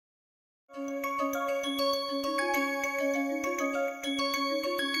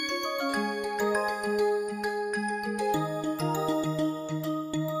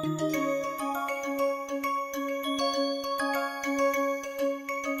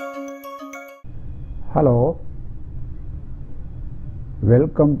Hello,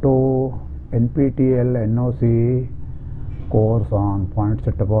 welcome to NPTEL NOC course on point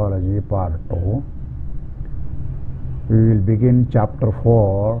set topology part 2. We will begin chapter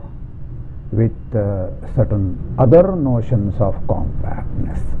 4 with certain other notions of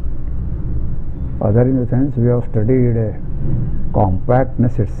compactness. Other in the sense we have studied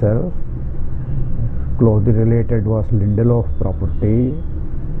compactness itself. Closely related was Lindelof property,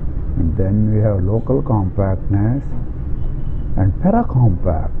 and then we have local compactness and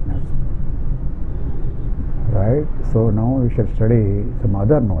paracompactness, right? So now we shall study some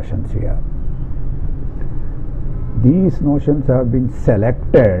other notions here. These notions have been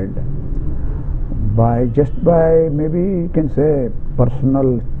selected by maybe you can say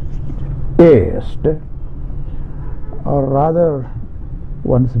personal taste, or rather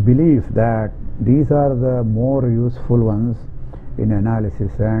one's belief that these are the more useful ones in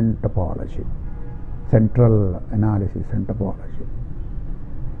analysis and topology, central analysis and topology.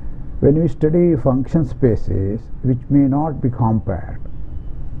 When we study function spaces which may not be compact,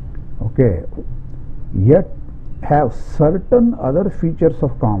 okay, yet have certain other features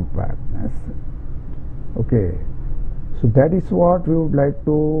of compactness, okay, so that is what we would like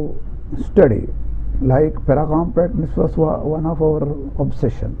to study. Like paracompactness was one of our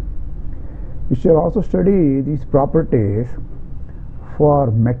obsession. We shall also study these properties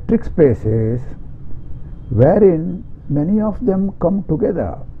for metric spaces wherein many of them come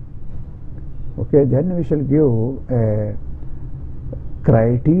together. Okay, then we shall give a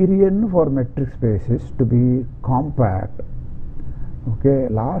criterion for metric spaces to be compact. Okay,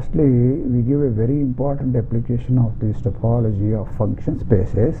 lastly we give a very important application of this topology of function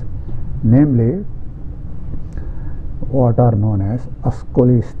spaces, namely what are known as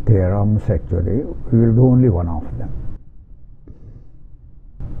Ascoli's theorems. Actually, we will do only one of them.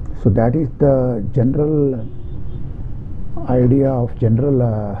 So that is the general idea of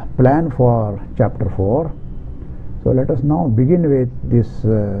general plan for chapter 4. So let us now begin with this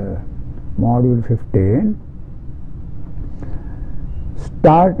module 15.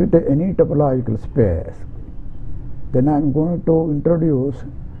 Start with any topological space. Then I am going to introduce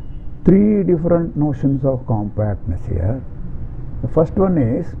three different notions of compactness here. The first one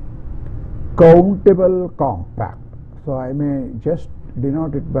is countable compact. So I may just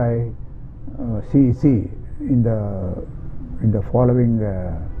denote it by CC in the following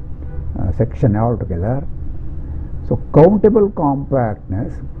section altogether. So countable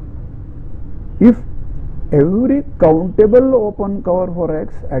compactness, if every countable open cover for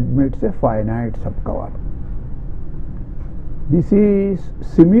X admits a finite subcover. This is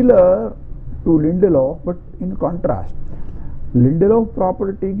similar to Lindelof, but in contrast. Lindelof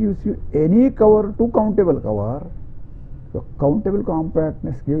property gives you any cover to countable cover. So countable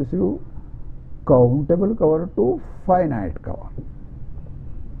compactness gives you countable cover to finite cover.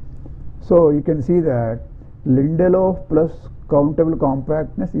 So you can see that Lindelof plus countable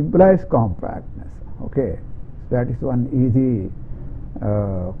compactness implies compactness. Okay, that is one easy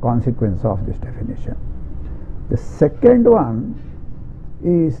consequence of this definition. The second one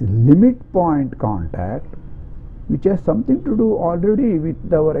is limit point contact, which has something to do already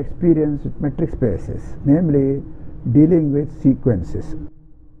with our experience with metric spaces, namely dealing with sequences,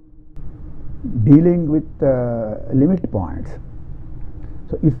 dealing with limit points.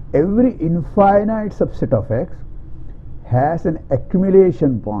 So if every infinite subset of X has an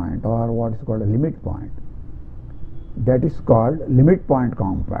accumulation point, or what is called a limit point, that is called limit point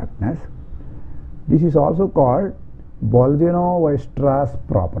compactness. This is also called Bolzano-Weierstrass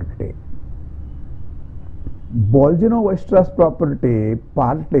property. Bolzano-Weierstrass property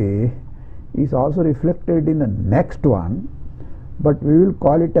partly is also reflected in the next one, but we will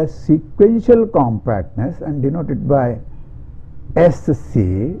call it as sequential compactness and denote it by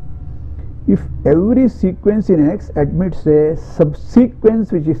SC. If every sequence in X admits a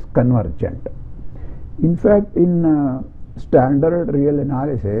subsequence which is convergent. In fact, in standard real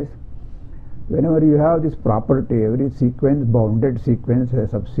analysis, whenever you have this property, every sequence, bounded sequence, a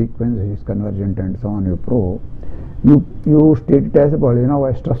subsequence is convergent and so on, you prove, you state it as a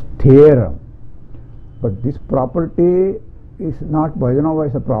Bolzano-Weierstrass theorem. But this property is not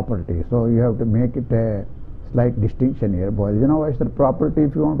Bolzano-Weierstrass property, so you have to make it a slight distinction here. Bolzano-Weierstrass property,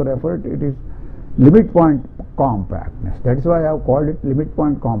 if you want to refer it, it is limit point compactness. That is why I have called it limit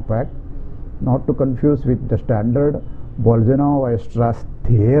point compact, not to confuse with the standard Bolzano-Weierstrass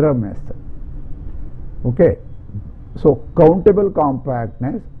theorem method. Okay, so countable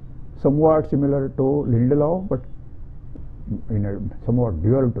compactness, somewhat similar to Lindelof, but in a somewhat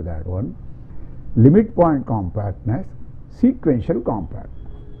dual to that one. Limit point compactness, sequential compactness.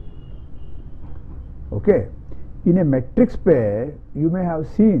 Okay, in a metric space you may have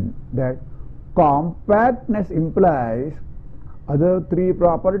seen that compactness implies other three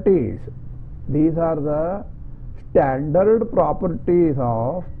properties. These are the standard properties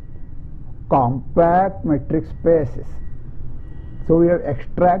of compact metric spaces. So we have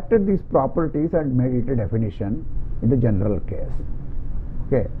extracted these properties and made it a definition in the general case.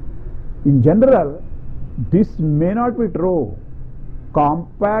 Okay, in general this may not be true.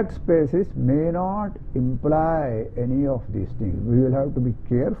 Compact spaces may not imply any of these things. We will have to be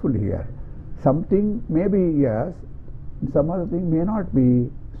careful here. Something may be yes, some other thing may not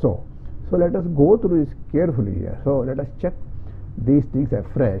be so. So let us go through this carefully here. So let us check these things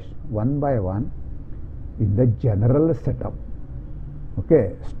afresh one by one in the general setup.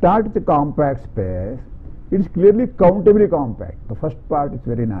 Okay, start with the compact space. It is clearly countably compact. The first part is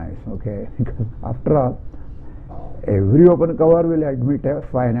very nice, okay, because after all, every open cover will admit a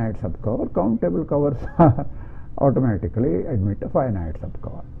finite subcover. Countable covers automatically admit a finite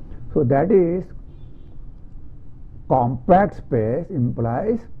subcover. So that is, compact space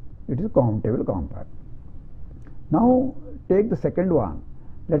implies it is countable compact. Now take the second one,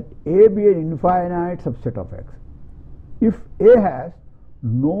 let A be an infinite subset of X. If A has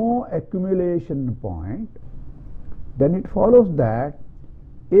no accumulation point, then it follows that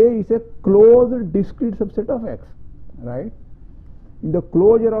A is a closed discrete subset of X, right? In the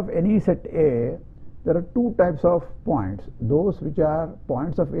closure of any set A, there are two types of points, those which are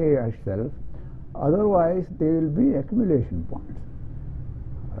points of A itself, otherwise they will be accumulation points,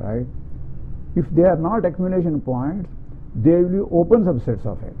 right? If they are not accumulation points, they will be open subsets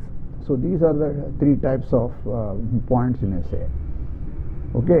of X. So these are the three types of points in a set.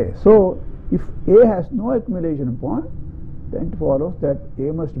 Okay, so if A has no accumulation point, then it follows that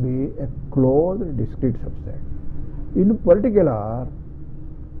A must be a closed discrete subset. In particular,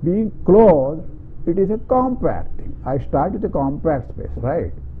 being closed, it is a compact thing. I start with a compact space,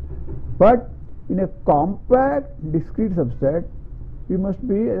 right? But in a compact discrete subset, we must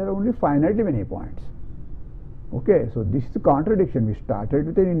be there are only finitely many points. Okay, so this is a contradiction. We started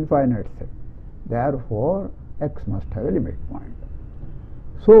with an infinite set. Therefore, X must have a limit point.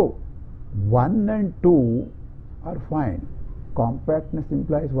 So 1 and 2 are fine. Compactness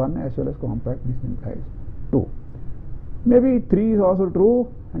implies 1 as well as compactness implies 2. Maybe 3 is also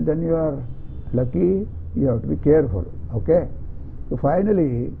true, and then you are lucky. You have to be careful. Okay. So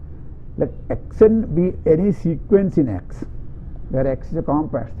finally, let Xn be any sequence in X, where X is a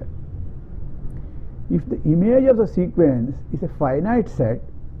compact set. If the image of the sequence is a finite set,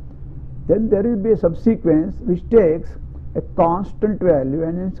 then there will be a subsequence which takes a constant value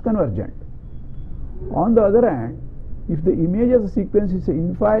and is convergent. On the other hand, if the image of the sequence is an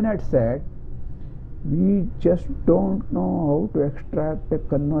infinite set, we just don't know how to extract a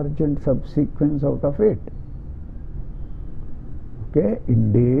convergent subsequence out of it. Okay,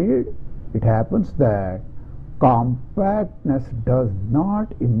 indeed, it happens that compactness does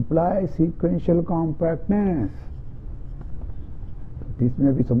not imply sequential compactness. This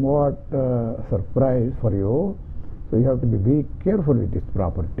may be somewhat surprise for you, so you have to be careful with this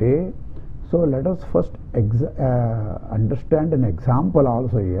property. So let us first understand an example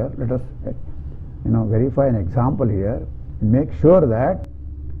also here. Let us verify an example here and make sure that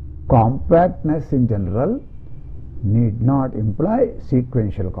compactness in general need not imply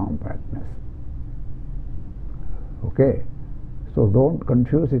sequential compactness. Okay, so don't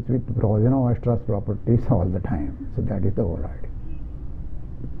confuse it with Brodmanov-Weierstrass properties all the time. So that is the whole idea.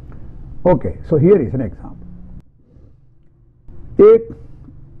 Okay, so here is an example. Take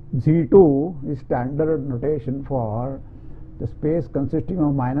Z2 is standard notation for the space consisting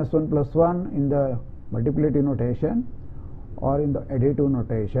of -1 plus 1 in the multiplicative notation, or in the additive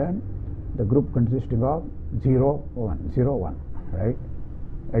notation, the group consisting of 0, 1, 0, 1, right?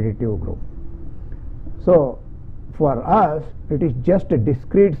 Additive group. So for us, it is just a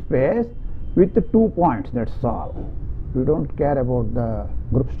discrete space with the 2 points, that's all. We don't care about the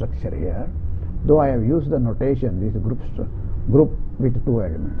group structure here, though I have used the notation, this group with 2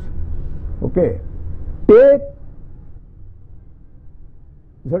 elements. Okay, take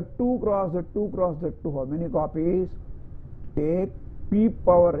Z2 cross Z2 cross Z2, how many copies? Take p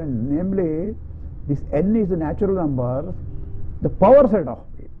power n, namely this n is the natural number, the power set of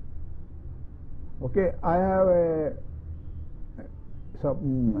p. Okay, I have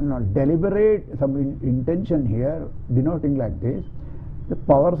some deliberate intention here denoting like this. The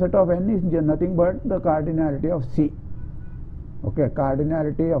power set of n is nothing but the cardinality of C. Okay,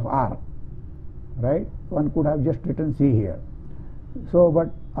 cardinality of R, right? One could have just written C here. So, but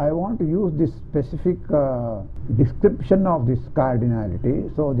I want to use this specific description of this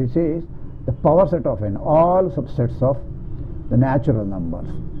cardinality. So this is the power set of n, all subsets of the natural numbers.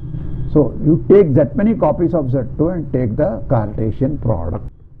 So you take that many copies of Z2 and take the Cartesian product,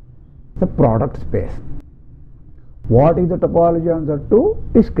 the product space. What is the topology on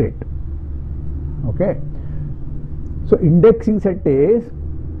Z2? Discrete. Okay. So indexing set is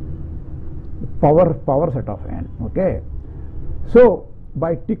power set of n. Okay. So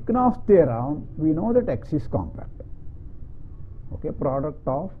by Tikhonov's theorem, we know that X is compact. Okay, product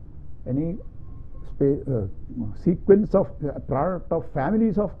of any sequence of product of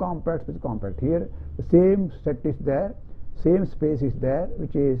families of compacts with compact. Here the same set is there, same space is there,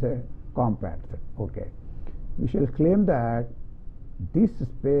 which is a compact set. Okay, we shall claim that this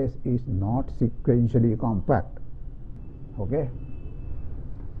space is not sequentially compact. Okay,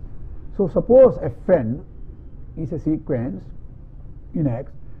 so suppose Fn is a sequence in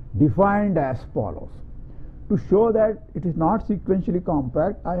X defined as follows. To show that it is not sequentially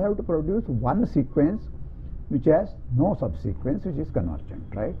compact, I have to produce one sequence which has no subsequence, which is convergent,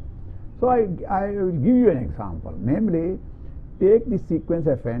 right? So I will give you an example. Namely, take this sequence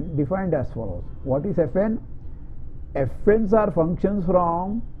Fn defined as follows. What is Fn? Fn's are functions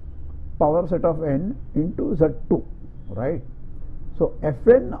from power set of n into Z2, right? So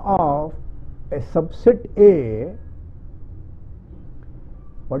Fn of a subset A,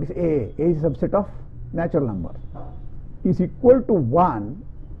 what is A? A is a subset of natural numbers, is equal to 1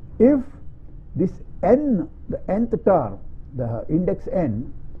 if this n, the nth term, the index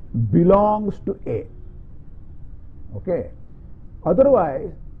n, belongs to A. Okay.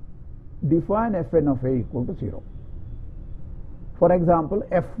 Otherwise, define Fn of A equal to 0. For example,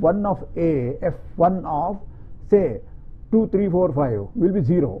 F1 of A, F1 of say 2, 3, 4, 5 will be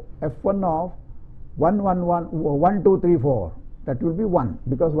 0. F1 of 1, 1, 1, 1, 2, 3, 4, that will be 1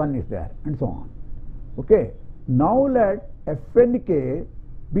 because 1 is there, and so on. Okay. Now let Fnk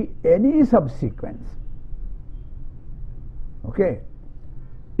be any subsequence. Okay.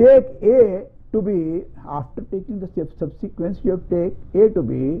 Take A to be, after taking the subsequence, you have to take A to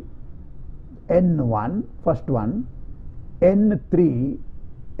be n1, first one, n3,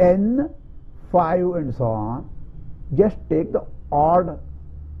 n5, and so on. Just take the odd,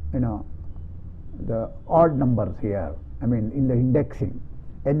 the odd numbers here. I mean, in the indexing,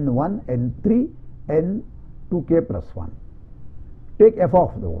 n1, n3, n2k plus 1. Take f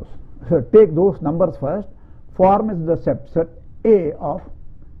of those. So take those numbers first, form the subset A of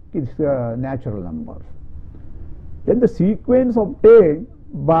its natural numbers. Then the sequence obtained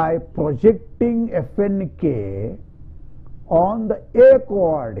by projecting Fnk on the A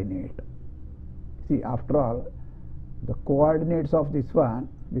coordinate. See, after all, the coordinates of this one,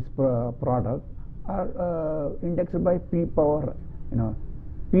 this product, are indexed by p power,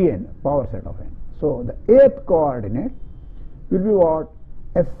 Pn, power set of n. So the eighth coordinate will be what?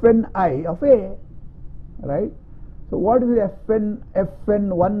 Fni of A, right? So what is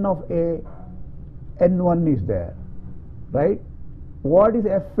Fn1 of A? N1 is there, right? What is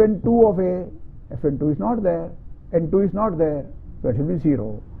Fn2 of A? Fn2 is not there, N2 is not there, so it will be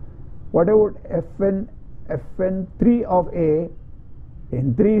 0. What about Fn3 of A?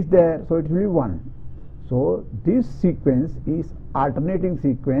 N3 is there, so it will be 1. So this sequence is alternating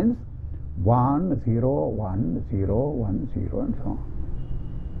sequence 1, 0, 1, 0, 1, 0, and so on.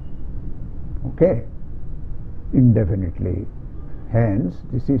 Okay, indefinitely. Hence,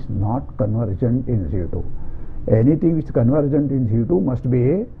 this is not convergent in Z2. Anything which is convergent in Z2 must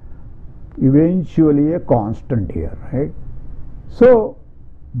be eventually a constant here, right? So,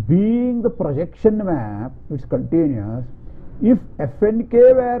 being the projection map, which is continuous, if Fnk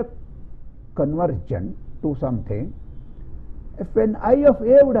were convergent to something, Fni of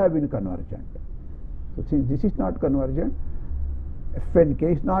A would have been convergent. So since this is not convergent, Fnk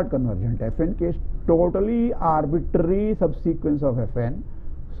is not convergent. Fnk is totally arbitrary subsequence of Fn.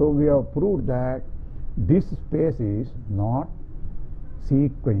 So we have proved that this space is not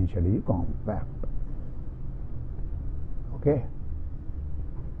sequentially compact. Okay.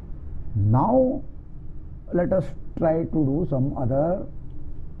 Now let us try to do some other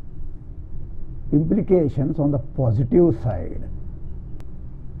implications on the positive side.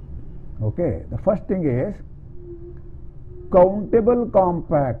 Okay, the first thing is countable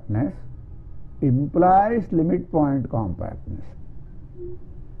compactness implies limit point compactness.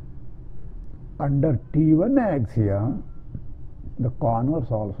 Under T1 axiom, the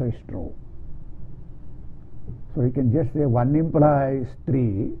converse also is true. So you can just say 1 implies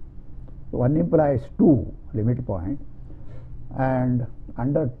 3, 1 implies 2 limit point, and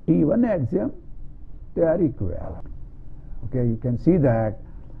under T1 axiom they are equivalent. Okay, you can see that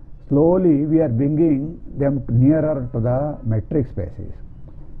slowly we are bringing them nearer to the metric spaces.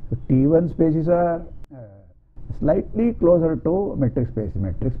 So T1 spaces are slightly closer to metric spaces.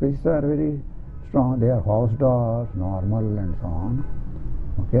 Metric spaces are very strong. They are Hausdorff, normal, and so on.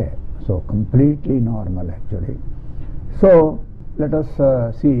 Okay, so completely normal actually. So let us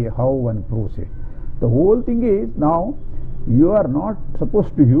see how one proves it. The whole thing is, now you are not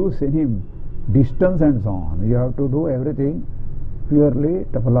supposed to use any distance and so on. You have to do everything purely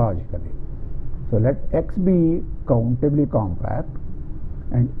topologically. So let X be countably compact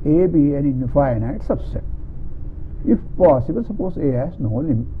and A be an infinite subset. If possible, suppose A has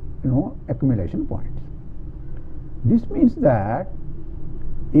no accumulation points. This means that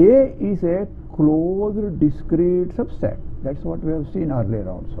A is a closed discrete subset. That's what we have seen earlier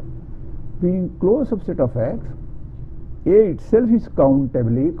also. Being closed subset of X, A itself is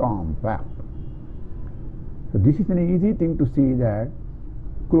countably compact. So this is an easy thing to see, that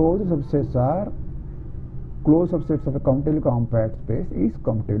closed subsets of a countably compact space is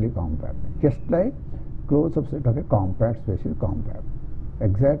countably compact. Just like closed subset of a compact space is compact.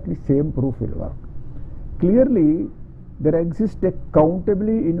 Exactly same proof will work. Clearly, there exists a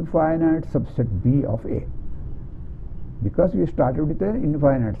countably infinite subset B of A, because we started with an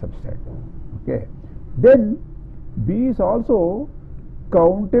infinite subset. Okay. Then B is also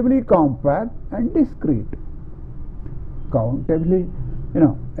countably compact and discrete. Countably,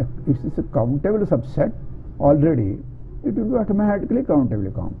 if it's a countable subset already, it will be automatically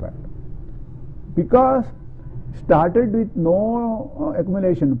countably compact. Because started with no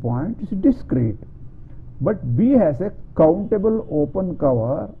accumulation point, it's discrete. But B has a countable open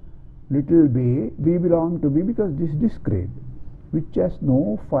cover, little b, B belongs to B because this is discrete, which has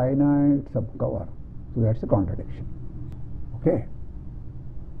no finite subcover. So that's a contradiction. Okay.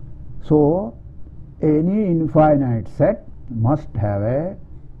 So any infinite set must have a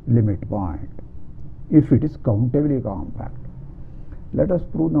limit point if it is countably compact. Let us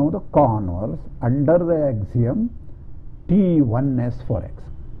prove now the converse under the axiom T1s for X.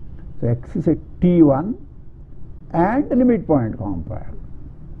 So X is a T1 and limit point compact.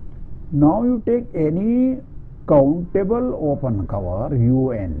 Now you take any countable open cover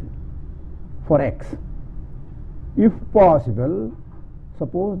UN for X. If possible,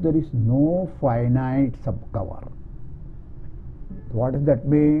 suppose there is no finite subcover. What does that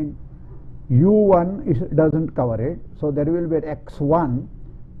mean? U1 doesn't cover it, so there will be an X1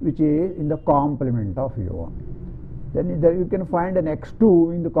 which is in the complement of U1. Then you can find an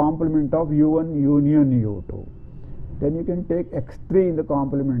X2 in the complement of U1 union U2. Then you can take X3 in the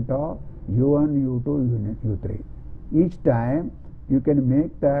complement of U1, U2, union U3. Each time you can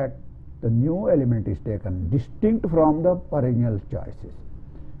make that the new element is taken distinct from the original choices.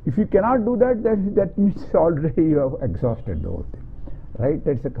 If you cannot do that, that means already you have exhausted the whole thing. Right?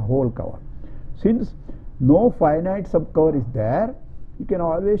 That's a whole cover. Since no finite subcover is there, you can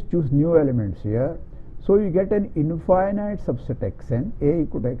always choose new elements here. So you get an infinite subset Xn, A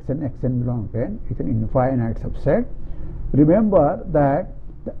equal to Xn, Xn belongs to N. It's an infinite subset. Remember that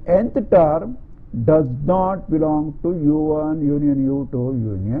the nth term does not belong to U1 union U2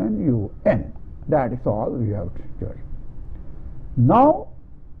 union Un. That is all we have to show. Now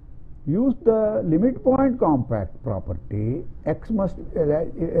use the limit point compact property. X must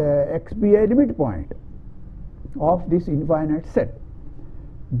X be a limit point of this infinite set.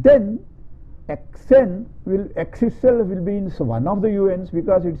 Then Xn X itself will be in one of the UNs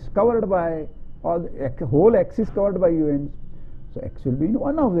because it's covered by all the whole X is covered by UNs. So X will be in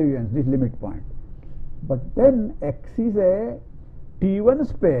one of the UNs, this limit point. But then X is a T1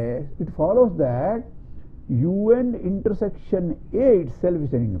 space. It follows that UN intersection A itself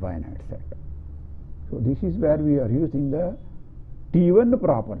is an infinite set. So this is where we are using the T1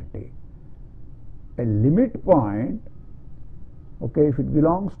 property. A limit point, okay, if it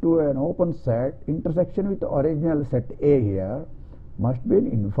belongs to an open set, intersection with the original set A here must be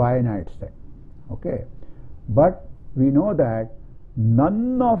an infinite set. Okay, but we know that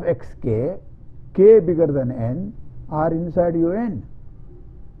none of xk, k bigger than n, are inside UN.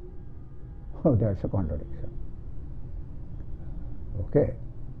 Oh, that's a contradiction. Okay.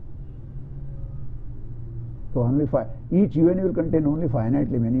 So only each UN will contain only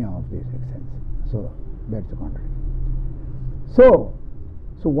finitely many of these xn's. So that's a contradiction. So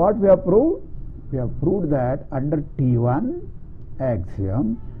what we have proved? We have proved that under T1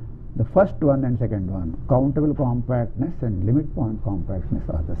 axiom, the first one and second one, countable compactness and limit point compactness,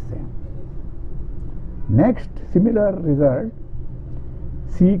 are the same. Next, similar result,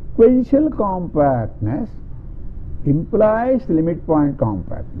 sequential compactness implies limit point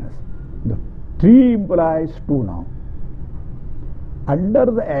compactness. The 3 implies 2 now. Under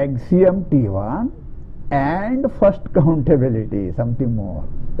the axiom T1, and first countability, something more.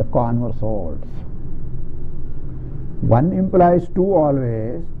 The converse holds. 1 implies 2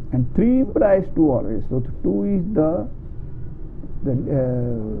 always, and 3 implies 2 always. So 2 is the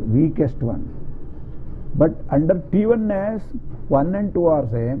weakest one. But under T1s, 1 and 2 are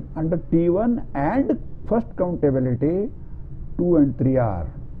same. Under T1 and first countability, 2 and 3 are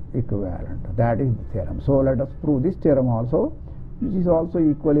equivalent. That is the theorem. So let us prove this theorem also, which is also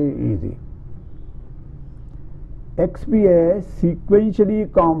equally easy. X be a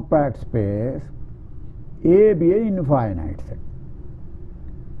sequentially compact space, A be an infinite set.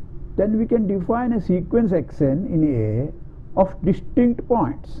 Then we can define a sequence Xn in A of distinct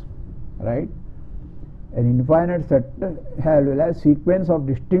points, right? An infinite set will have sequence of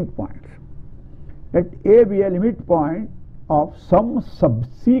distinct points. Let A be a limit point of some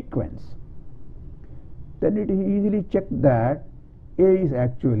subsequence. Then it is easily checked that A is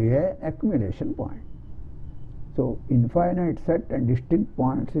actually an accumulation point. So infinite set and distinct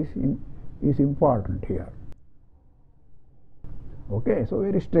points is important here. Okay, so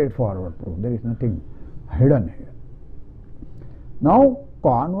very straightforward proof. There is nothing hidden here. Now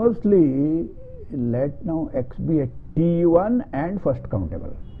conversely, let now X be a T1 and first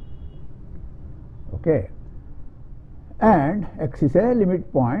countable. Okay, and X is a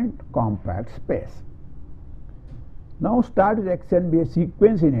limit point compact space. Now start with Xn be a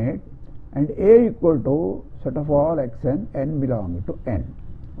sequence in it, and A equal to set of all Xn, n belonging to n.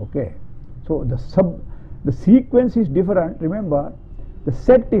 Okay, so the sequence is different. Remember, the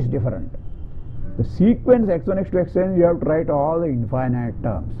set is different. The sequence x1, x2, xn, you have to write all the infinite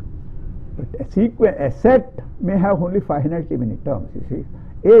terms. But a set may have only finitely many terms. You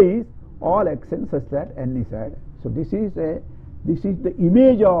see, A is all xn such that n is added. So this is the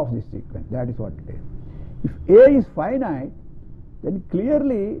image of this sequence. That is what it is. If A is finite, then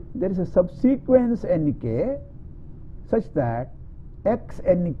clearly there is a subsequence nk such that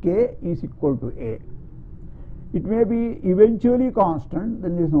xnk is equal to A. It may be eventually constant,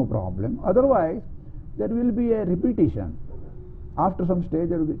 then there is no problem. Otherwise, there will be a repetition. After some stage,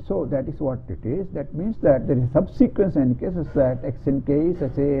 there will be. So that is what it is. That means that there is subsequence nk such that xnk is the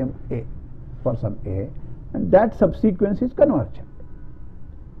same A for some A, and that subsequence is convergent.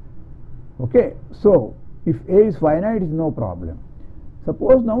 Okay, so if A is finite, is no problem.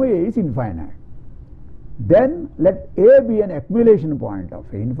 Suppose now A is infinite. Then let A be an accumulation point of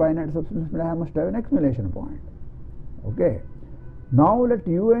A. Infinite substance must have an accumulation point. Okay. Now let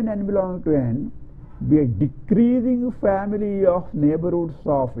U and n belong to n be a decreasing family of neighborhoods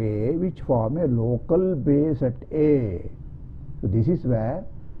of A which form a local base at A. So this is where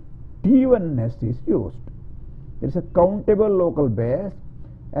T1ness is used. There is a countable local base.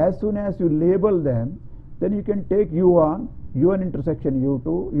 As soon as you label them, then you can take U1, U1 intersection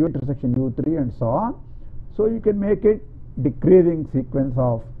U2, U intersection U3 and so on. So you can make it decreasing sequence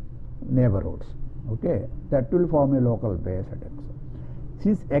of neighborhoods. Okay, that will form a local base at X.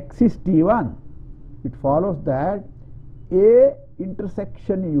 Since X is T1, it follows that A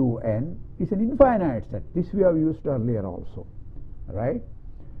intersection Un is an infinite set. This we have used earlier also, right?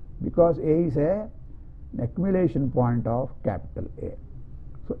 Because A is an accumulation point of capital A.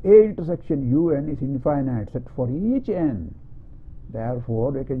 So A intersection Un is infinite set for each n.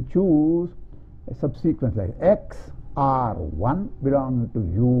 Therefore, we can choose a subsequence like XR1 belonging to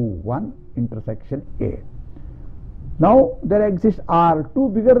U1 intersection A. Now there exists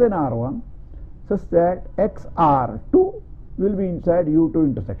R2 bigger than R1 such that XR2 will be inside U2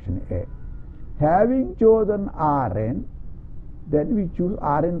 intersection A. Having chosen Rn, then we choose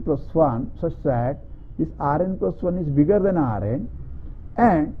Rn plus 1 such that this Rn plus 1 is bigger than Rn,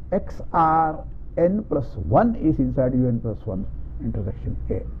 and XRn plus 1 is inside Un plus 1 intersection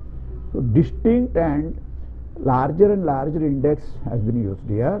A. So distinct and larger index has been used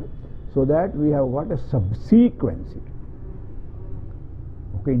here, so that we have got a subsequence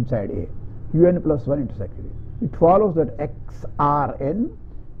okay, inside A. Un plus 1 intersection A. It follows that XRn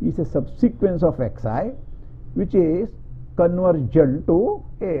is a subsequence of Xi, which is convergent to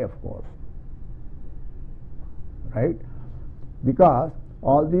A, of course, right? Because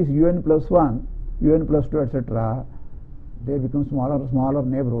all these Un plus 1, Un plus 2, etc., they become smaller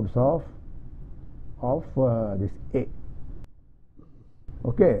neighborhoods of this A.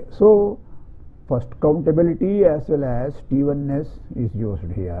 Okay, so first countability as well as T1ness is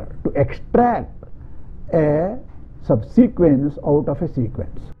used here to extract a subsequence out of a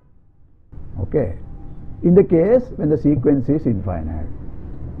sequence. Okay, in the case when the sequence is infinite.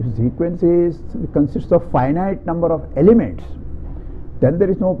 If the sequence consists of finite number of elements, then there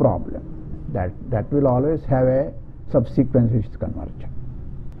is no problem. That will always have a subsequence which is convergent.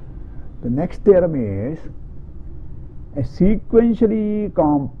 The next theorem is a sequentially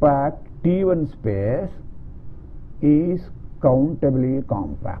compact T1 space is countably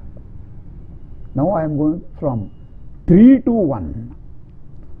compact. Now I am going from 3 to 1.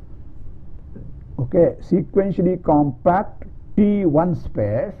 Okay, sequentially compact T1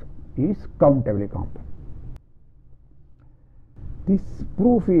 space is countably compact. This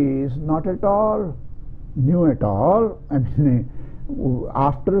proof is not at all new at all. I mean,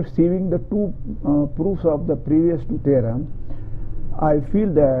 after receiving the two proofs of the previous two theorems, I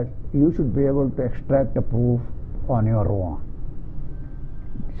feel that you should be able to extract a proof on your own.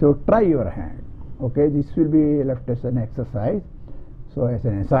 So try your hand. Okay, this will be left as an exercise, so as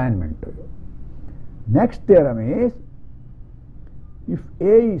an assignment to you. Next theorem is, if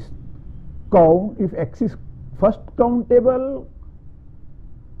A is if X is first countable,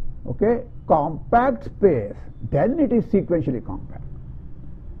 okay, compact space, then it is sequentially compact.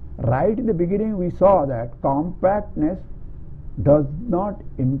 Right in the beginning we saw that compactness does not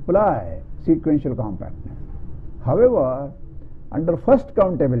imply sequential compactness. However, under first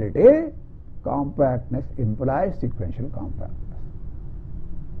countability, compactness implies sequential compactness.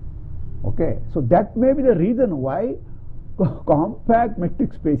 Okay, so that may be the reason why compact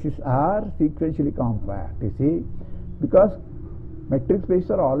metric spaces are sequentially compact, you see, because metric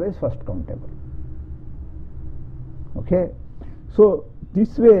spaces are always first countable. Okay, so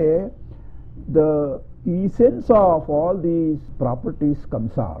this way the essence of all these properties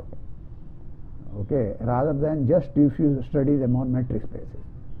comes out, okay, rather than just if you study them on metric spaces.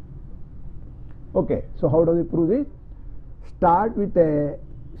 Okay, so how do we prove this? Start with a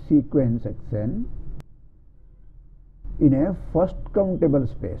sequence xn in a first countable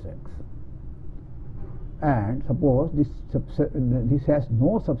space x, and suppose this has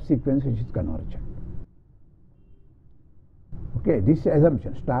no subsequence which is convergent. Okay, this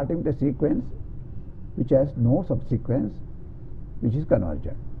assumption, starting with a sequence which has no subsequence which is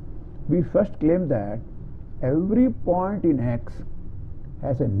convergent. We first claim that every point in x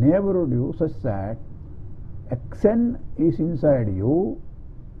has a neighborhood u such that xn is inside u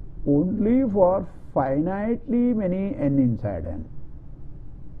only for finitely many n inside n.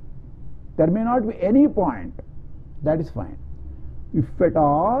 There may not be any point, that is fine. If at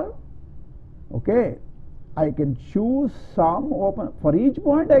all, okay, I can choose some open, for each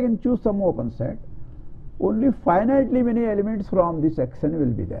point I can choose some open set, only finitely many elements from this xn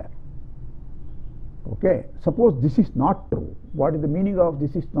will be there. Okay, suppose this is not true. What is the meaning of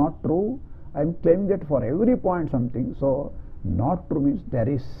this is not true? I am claiming that for every point something, so not true means there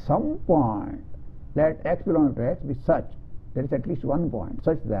is some point, let x belong to x be such, there is at least one point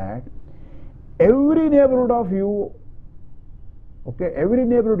such that every neighborhood of u, okay, every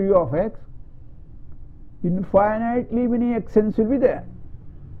neighborhood u of x, infinitely many xn's will be there,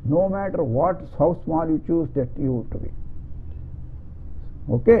 no matter what, how small you choose that u to be.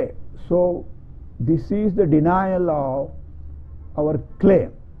 Okay, so this is the denial of our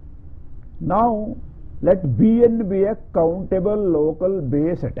claim. Now let Bn be a countable local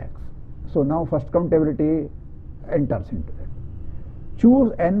base at x. So now first countability enters into it.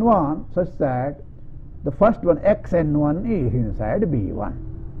 Choose n1 such that the first one xn1 is inside B1.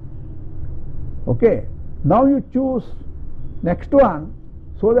 Okay, now you choose next one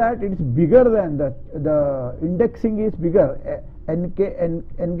so that it is bigger than the indexing is bigger,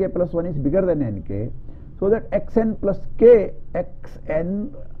 nk plus 1 is bigger than nk, so that xn plus k,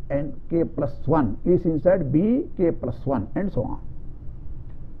 xn and k plus 1 is inside b k plus 1 and so on.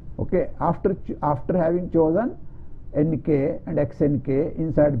 Okay, after having chosen nk and xnk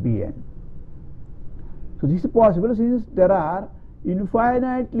inside bn. So this is possible since there are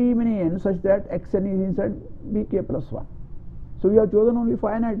infinitely many n such that xn is inside bk plus 1. So we have chosen only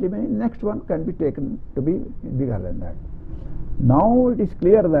finitely many, next one can be taken to be bigger than that. Now it is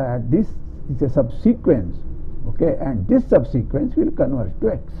clear that this is a subsequence, okay, and this subsequence will converge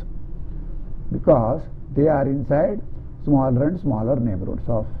to x because they are inside smaller and smaller neighborhoods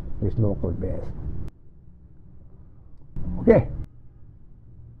of this local base. Okay.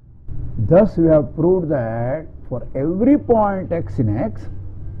 Thus we have proved that for every point x in x,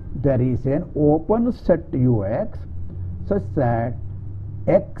 there is an open set ux such that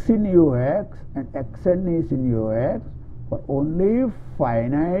x in ux and xn is in ux for only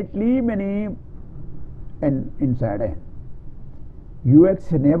finitely many n inside n. Ux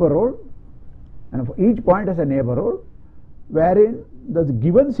is a neighborhood, and for each point has a neighborhood wherein the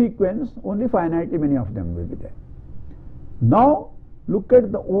given sequence only finitely many of them will be there. Now look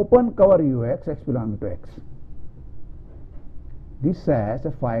at the open cover ux, x belonging to x. This has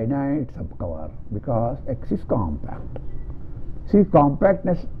a finite subcover because x is compact. See,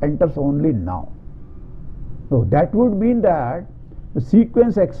 compactness enters only now. So that would mean that the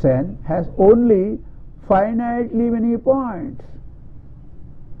sequence xn has only finitely many points.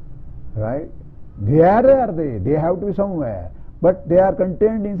 Right? Where are they? They have to be somewhere. But they are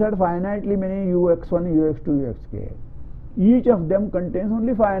contained inside finitely many ux1, ux2, uxk. Each of them contains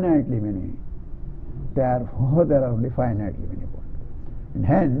only finitely many. Therefore, there are only finitely many points. And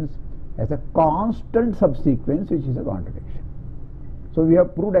hence, as a constant subsequence, which is a contradiction. So we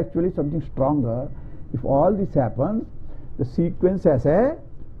have proved actually something stronger. If all this happens, the sequence has a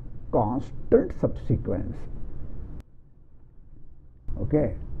constant subsequence.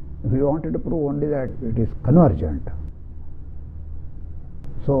 Okay. We wanted to prove only that it is convergent.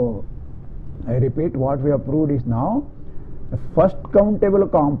 So, I repeat, what we have proved is now the first countable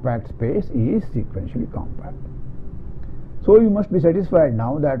compact space is sequentially compact. So, you must be satisfied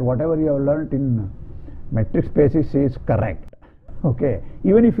now that whatever you have learnt in metric spaces is correct. Okay.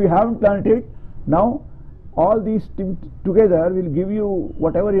 Even if you haven't learnt it, now all these things together will give you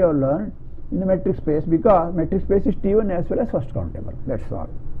whatever you have learnt in the metric space, because metric space is T1 as well as first countable. That's all.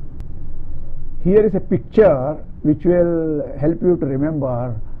 Here is a picture which will help you to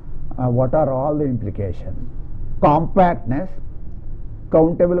remember what are all the implications. Compactness,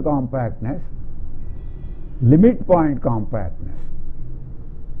 countable compactness, limit point compactness.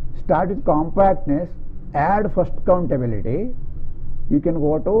 Start with compactness, add first countability, you can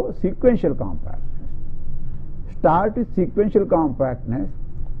go to sequential compactness. Start with sequential compactness,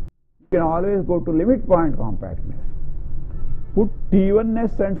 you can always go to limit point compactness. Put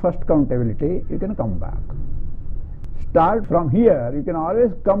T1ness and first countability, you can come back. Start from here, you can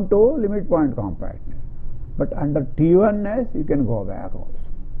always come to limit point compactness. But under T1ness, you can go back also.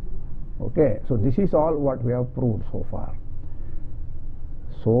 Okay, so this is all what we have proved so far.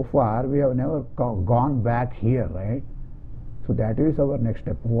 So far, we have never gone back here, right? So that is our next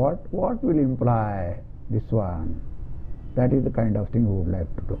step. What will imply this one? That is the kind of thing we would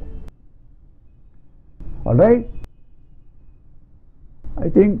like to do. All right? I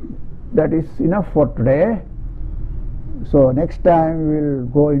think that is enough for today. So next time we will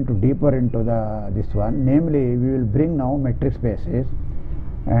go into deeper into this one. Namely, we will bring now metric spaces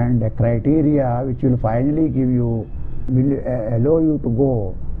and a criteria which will finally give you, will allow you to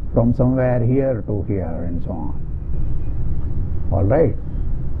go from somewhere here to here and so on. All right.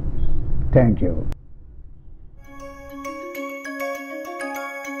 Thank you.